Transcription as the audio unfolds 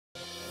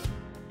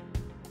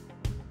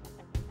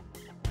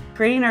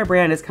Creating our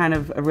brand is kind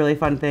of a really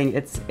fun thing.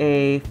 It's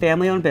a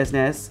family-owned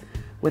business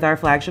with our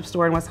flagship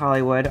store in West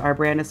Hollywood. Our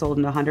brand is sold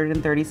in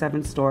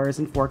 137 stores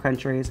in 4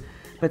 countries,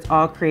 but it's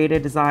all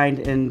created, designed,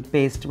 and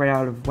based right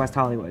out of West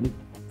Hollywood.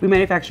 We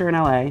manufacture in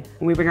LA.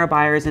 When we bring our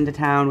buyers into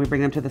town, we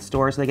bring them to the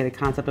store so they get a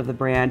concept of the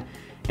brand.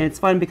 And it's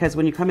fun because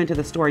when you come into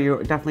the store,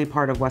 you're definitely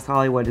part of West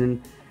Hollywood,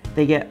 and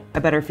they get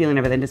a better feeling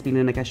of it than just being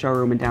in like a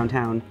showroom in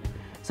downtown.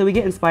 So we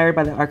get inspired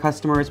by our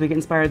customers, we get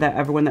inspired by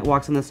everyone that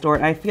walks in the store.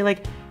 And I feel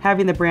like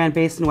having the brand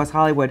based in West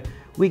Hollywood,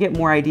 we get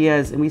more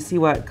ideas and we see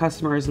what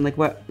customers and like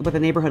what the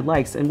neighborhood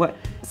likes, and what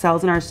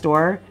sells in our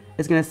store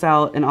is gonna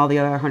sell in all the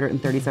other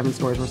 137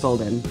 stores we're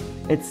sold in.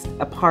 It's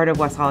a part of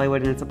West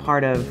Hollywood, and it's a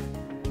part of,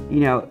 you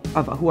know,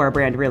 of who our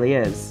brand really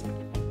is.